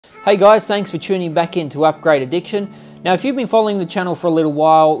Hey guys, thanks for tuning back in to Upgrade Addiction. Now if you've been following the channel for a little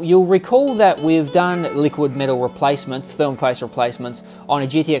while, you'll recall that we've done liquid metal replacements, thermal paste replacements on a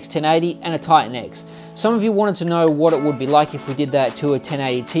GTX 1080 and a Titan X. Some of you wanted to know what it would be like if we did that to a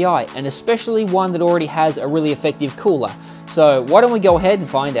 1080 Ti, and especially one that already has a really effective cooler. So why don't we go ahead and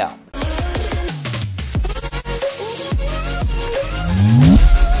find out.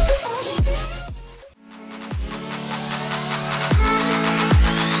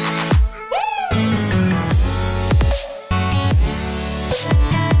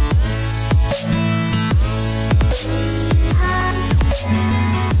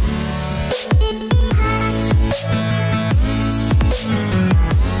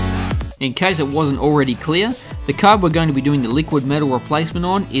 In case it wasn't already clear, the card we're going to be doing the liquid metal replacement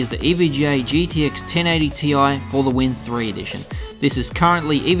on is the EVGA GTX 1080 Ti for the Win 3 edition. This is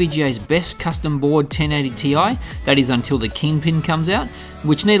currently EVGA's best custom board 1080 Ti, that is until the Kingpin comes out,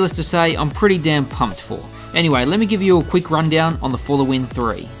 which needless to say I'm pretty damn pumped for. Anyway, let me give you a quick rundown on the For the Win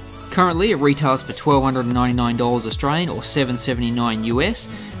 3. Currently it retails for $1,299 Australian or $779 US,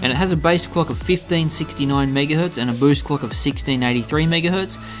 and it has a base clock of 1569 MHz and a boost clock of 1683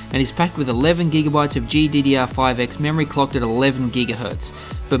 MHz, and is packed with 11 GB of GDDR5X memory clocked at 11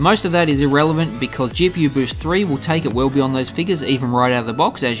 GHz. But most of that is irrelevant because GPU Boost 3 will take it well beyond those figures even right out of the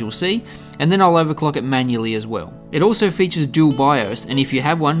box, as you'll see, and then I'll overclock it manually as well. It also features dual BIOS, and if you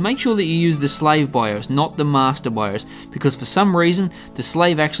have one, make sure that you use the slave BIOS, not the master BIOS, because for some reason the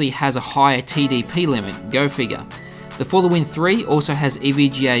slave actually has a higher TDP limit, go figure. The For the Win 3 also has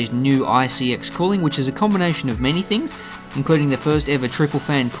EVGA's new ICX cooling, which is a combination of many things, including the first ever triple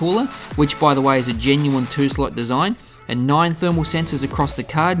fan cooler, which by the way is a genuine 2-slot design, and 9 thermal sensors across the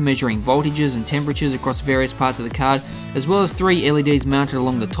card measuring voltages and temperatures across various parts of the card, as well as 3 LEDs mounted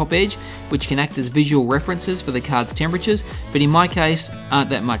along the top edge, which can act as visual references for the card's temperatures, but in my case aren't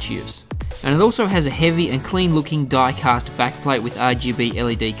that much use. And it also has a heavy and clean looking die cast backplate with RGB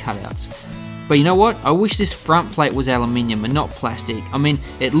LED cutouts. But you know what? I wish this front plate was aluminium and not plastic. I mean,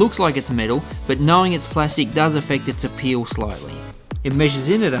 it looks like it's metal, but knowing it's plastic does affect its appeal slightly. It measures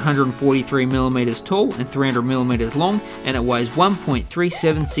in at 143mm tall and 300mm long, and it weighs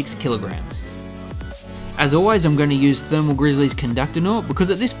 1.376 kilograms. As always, I'm going to use Thermal Grizzly's conductor knot because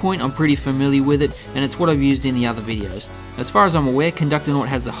at this point I'm pretty familiar with it and it's what I've used in the other videos. As far as I'm aware, conductor knot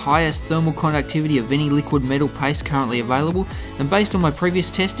has the highest thermal conductivity of any liquid metal paste currently available, and based on my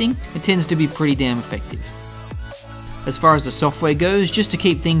previous testing, it tends to be pretty damn effective. As far as the software goes, just to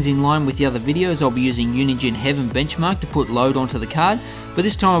keep things in line with the other videos, I'll be using Unigine Heaven Benchmark to put load onto the card, but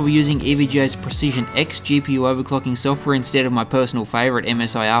this time I'll be using EVGA's Precision X GPU overclocking software instead of my personal favourite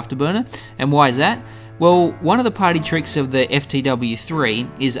MSI Afterburner. And why is that? Well, one of the party tricks of the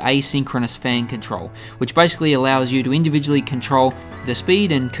FTW3 is asynchronous fan control, which basically allows you to individually control the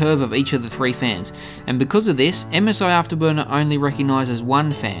speed and curve of each of the 3 fans. And because of this, MSI Afterburner only recognises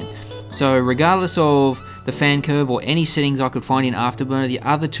one fan. So regardless of the fan curve or any settings I could find in Afterburner, the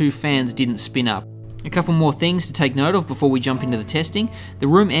other 2 fans didn't spin up. A couple more things to take note of before we jump into the testing. The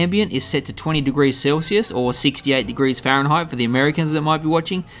room ambient is set to 20 degrees Celsius or 68 degrees Fahrenheit for the Americans that might be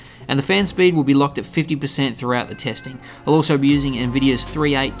watching, and the fan speed will be locked at 50% throughout the testing. I'll also be using NVIDIA's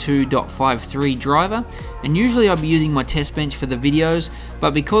 382.53 driver, and usually I'll be using my test bench for the videos,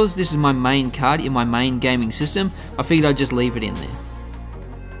 but because this is my main card in my main gaming system, I figured I'd just leave it in there.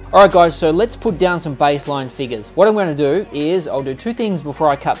 Alright guys, so let's put down some baseline figures. What I'm going to do is, I'll do 2 things before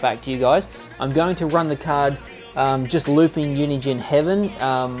I cut back to you guys. I'm going to run the card just looping Unigine Heaven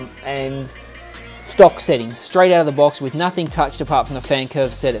and stock settings, straight out of the box with nothing touched apart from the fan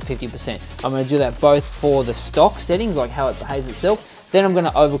curve set at 50%. I'm going to do that both for the stock settings, like how it behaves itself, then I'm going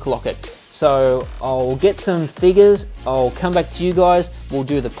to overclock it. So I'll get some figures, I'll come back to you guys, we'll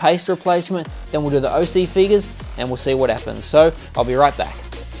do the paste replacement, then we'll do the OC figures, and we'll see what happens. So I'll be right back.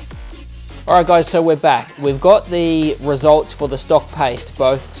 Alright guys, so we're back. We've got the results for the stock paste,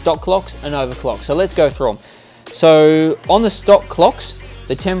 both stock clocks and overclock. So let's go through them. So on the stock clocks,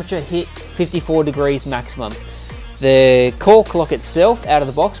 the temperature hit 54 degrees maximum. The core clock itself, out of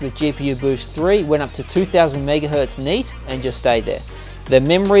the box with GPU Boost 3, went up to 2000 MHz neat and just stayed there. The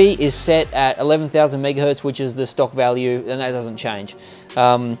memory is set at 11,000 MHz, which is the stock value, and that doesn't change.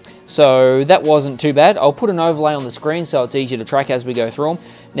 So that wasn't too bad. I'll put an overlay on the screen so it's easier to track as we go through them.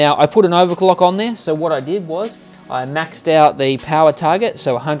 Now, I put an overclock on there, so what I did was I maxed out the power target,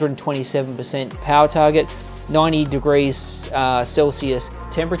 so 127% power target, 90 degrees Celsius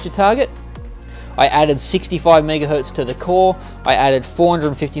temperature target. I added 65 MHz to the core, I added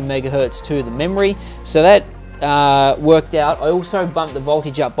 450 MHz to the memory, so that worked out, I also bumped the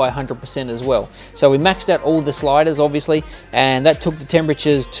voltage up by 100% as well. So we maxed out all the sliders, obviously, and that took the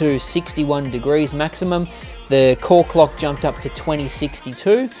temperatures to 61 degrees maximum. The core clock jumped up to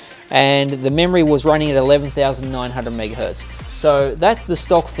 2062, and the memory was running at 11,900 megahertz. So that's the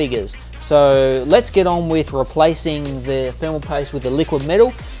stock figures. So let's get on with replacing the thermal paste with the liquid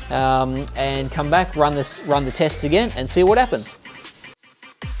metal, and come back, run the tests again, and see what happens.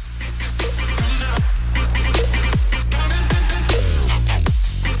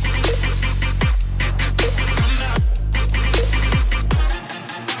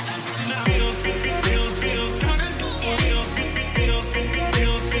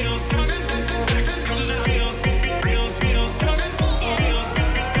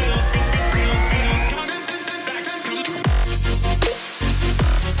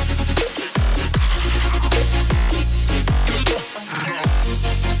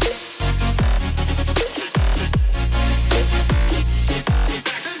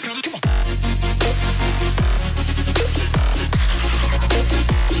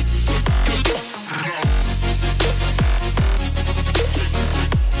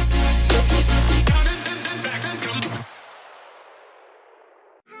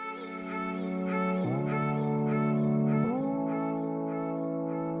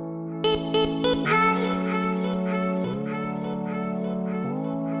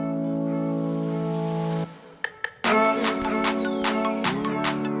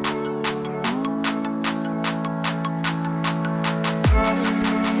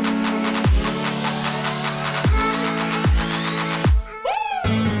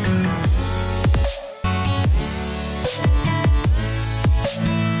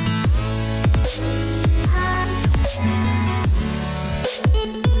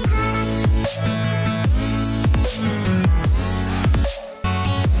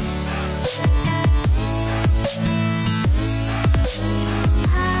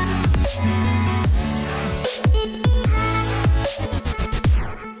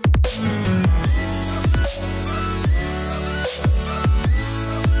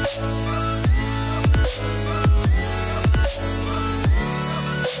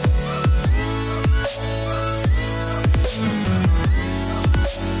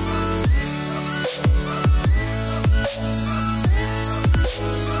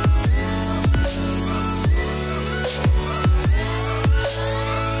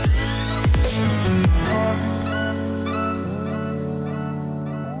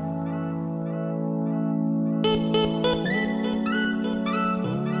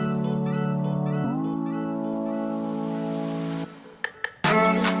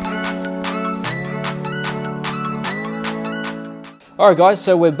 Alright guys,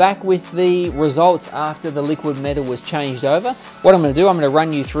 so we're back with the results after the liquid metal was changed over. What I'm going to do, I'm going to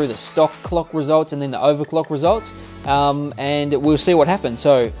run you through the stock clock results and then the overclock results, and we'll see what happens.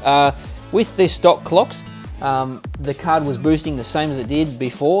 So with the stock clocks, the card was boosting the same as it did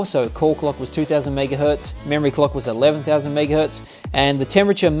before. So core clock was 2000 megahertz, memory clock was 11,000 megahertz, and the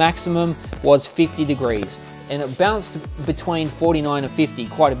temperature maximum was 50 degrees. And it bounced between 49 and 50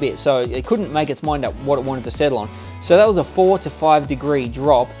 quite a bit, so it couldn't make its mind up what it wanted to settle on. So that was a 4 to 5 degree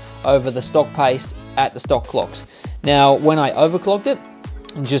drop over the stock paste at the stock clocks. Now, when I overclocked it,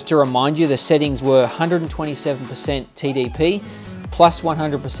 just to remind you, the settings were 127% TDP, plus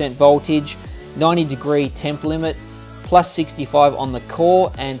 100% voltage, 90 degree temp limit, plus 65 on the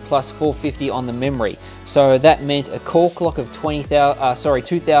core, and plus 450 on the memory. So that meant a core clock of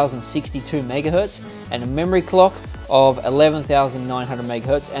 2062 megahertz and a memory clock of 11,900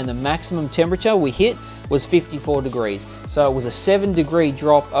 megahertz, and the maximum temperature we hit was 54 degrees. So it was a 7 degree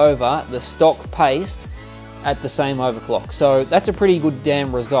drop over the stock paste at the same overclock. So that's a pretty good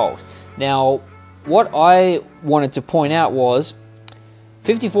damn result. Now, what I wanted to point out was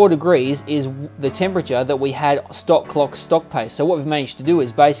 54 degrees is the temperature that we had stock clock stock paste. So what we've managed to do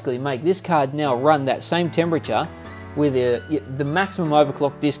is basically make this card now run that same temperature with the maximum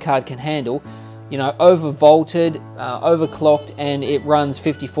overclock this card can handle, you know, overvolted, overclocked, and it runs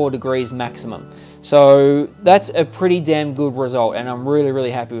 54 degrees maximum. So that's a pretty damn good result, and I'm really, really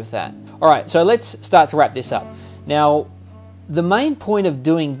happy with that. All right, so let's start to wrap this up. Now, the main point of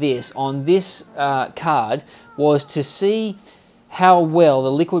doing this on this card was to see how well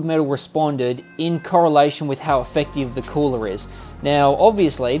the liquid metal responded in correlation with how effective the cooler is. Now,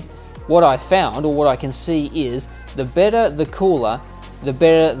 obviously, what I found, or what I can see, is the better the cooler, the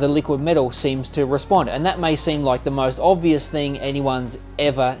better the liquid metal seems to respond. And that may seem like the most obvious thing anyone's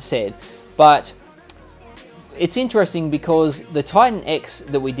ever said, but it's interesting because the Titan X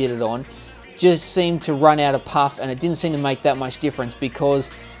that we did it on just seemed to run out of puff, and it didn't seem to make that much difference because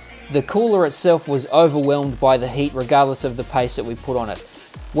the cooler itself was overwhelmed by the heat regardless of the pace that we put on it.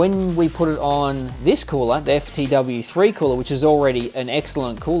 When we put it on this cooler, the FTW3 cooler, which is already an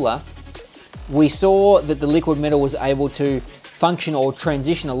excellent cooler, we saw that the liquid metal was able to function or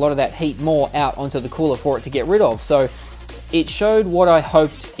transition a lot of that heat more out onto the cooler for it to get rid of. So it showed what I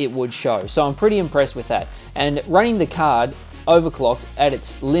hoped it would show. So I'm pretty impressed with that. And running the card overclocked at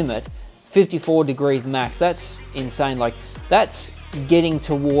its limit, 54 degrees max, that's insane. Like, that's getting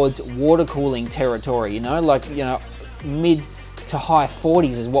towards water cooling territory, you know, like, you know, mid to high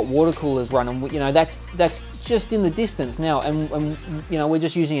 40s is what water coolers run, and you know, that's just in the distance now, and you know, we're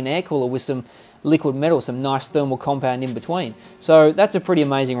just using an air cooler with some liquid metal, some nice thermal compound in between. So that's a pretty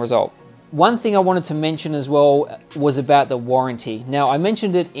amazing result. One thing I wanted to mention as well was about the warranty. Now, I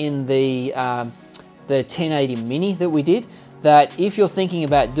mentioned it in the 1080 Mini that we did, that if you're thinking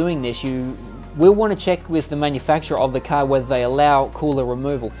about doing this, you will want to check with the manufacturer of the card whether they allow cooler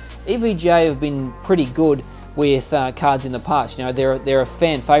removal. EVGA have been pretty good with cards in the past. You know, they're a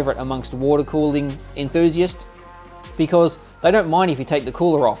fan favorite amongst water cooling enthusiasts because they don't mind if you take the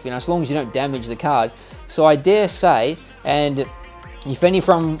cooler off, you know, as long as you don't damage the card. So I dare say, and if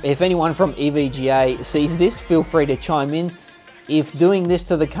anyone from EVGA sees this, feel free to chime in. If doing this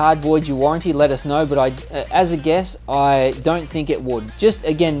to the card voids your warranty, let us know, but as a guess, I don't think it would. Just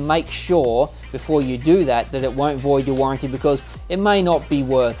again, make sure before you do that it won't void your warranty, because it may not be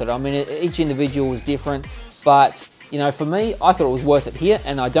worth it. I mean, each individual is different, but you know, for me, I thought it was worth it here,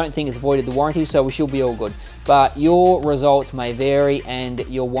 and I don't think it's voided the warranty, so we should be all good. But your results may vary, and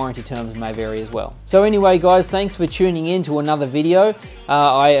your warranty terms may vary as well. So anyway, guys, thanks for tuning in to another video.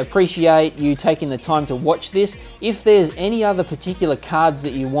 I appreciate you taking the time to watch this. If there's any other particular cards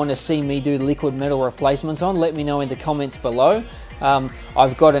that you want to see me do liquid metal replacements on, let me know in the comments below.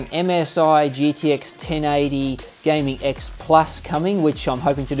 I've got an MSI GTX 1080 Gaming X Plus coming, which I'm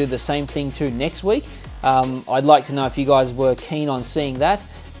hoping to do the same thing to next week. I'd like to know if you guys were keen on seeing that.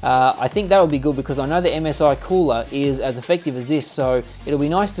 I think that would be good because I know the MSI cooler is as effective as this, so it'll be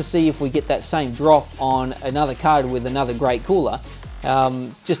nice to see if we get that same drop on another card with another great cooler,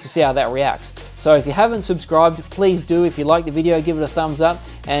 just to see how that reacts. So if you haven't subscribed, please do. If you like the video, give it a thumbs up,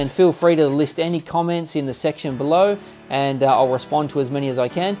 and feel free to list any comments in the section below, and I'll respond to as many as I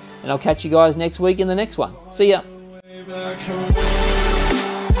can, and I'll catch you guys next week in the next one. See ya!